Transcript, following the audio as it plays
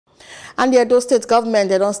And the Edo State government,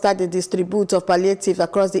 they don't start the distribute of palliatives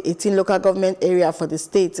across the 18 local government area for the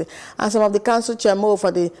state. And some of the council chairmo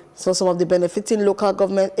for some of the benefiting local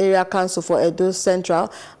government area council for Edo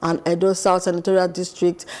Central and Edo South Senatorial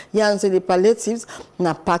District, say the palliatives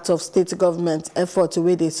na part of state government effort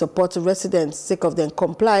where they support residents sake of them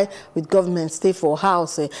comply with government stay for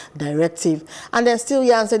house directive. And then still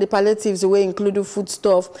say the palliatives way include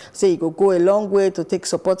foodstuff, say it go a long way to take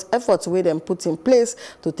support efforts where them put in place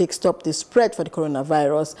to take stop the spread for the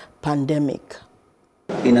coronavirus pandemic.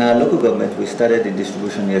 In our local government, we started the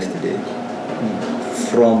distribution yesterday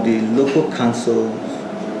from the local councils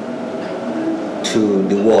to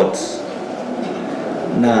the wards.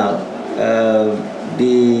 Now,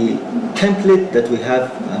 the template that we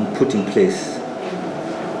have put in place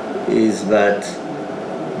is that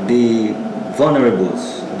the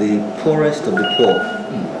vulnerables, the poorest of the poor,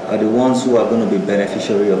 are the ones who are going to be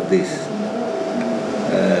beneficiary of this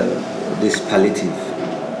palliative.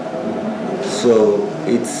 So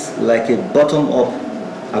it's like a bottom-up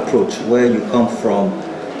approach where you come from,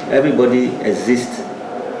 everybody exists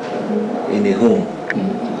in a home.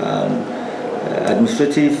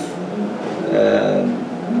 Administrative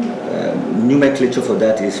nomenclature for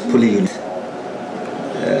that is polyunit.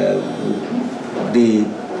 The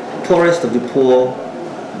poorest of the poor,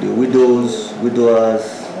 the widows, widowers,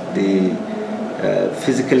 the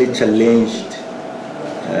physically challenged,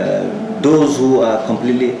 those who are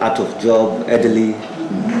completely out of job, elderly,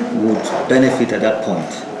 would benefit at that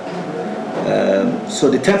point. So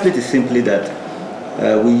the template is simply that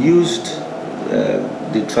we used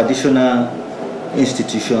the traditional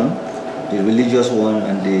institution, the religious one,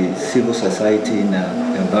 and the civil society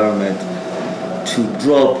environment to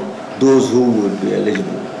drop those who would be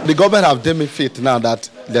eligible. The government have deemed it fit now that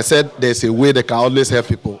they said there's a way they can always help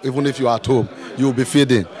people. Even if you're at home, you'll be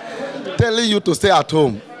feeding. Telling you to stay at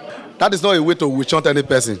home, that is not a way to witch hunt any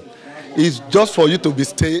person. It's just for you to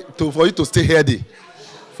stay healthy,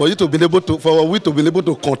 for we to be able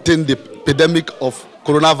to contain the epidemic of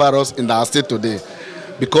coronavirus in our state today.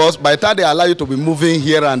 Because by the time they allow you to be moving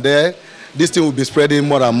here and there, this thing will be spreading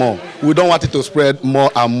more and more. We don't want it to spread more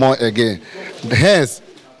and more again. Hence,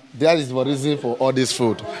 there is the reason for all this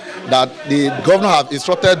food. That the governor have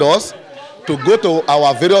instructed us to go to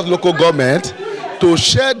our various local governments to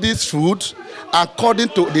share this food according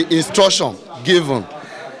to the instruction given.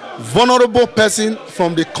 Vulnerable person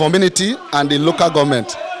from the community and the local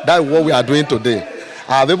government. That's what we are doing today.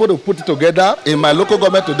 I have able to put it together. In my local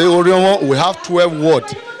government today, Orion, we have 12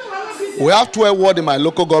 wards. We have 12 wards in my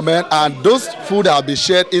local government, and those food have been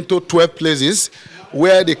shared into 12 places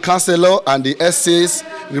where the councillor and the SAs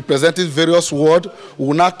representing various wards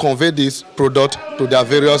will now convey this product to their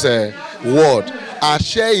various wards and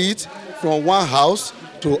share it from one house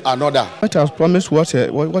to another. It has promised what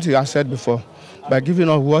he has said before by giving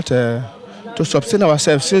us what to sustain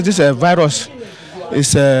ourselves since this virus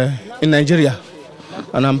is in Nigeria,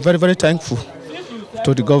 and I'm very, very thankful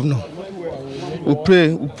to the governor. We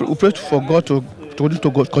pray for God to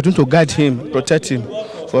continue to guide him, protect him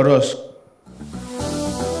for us.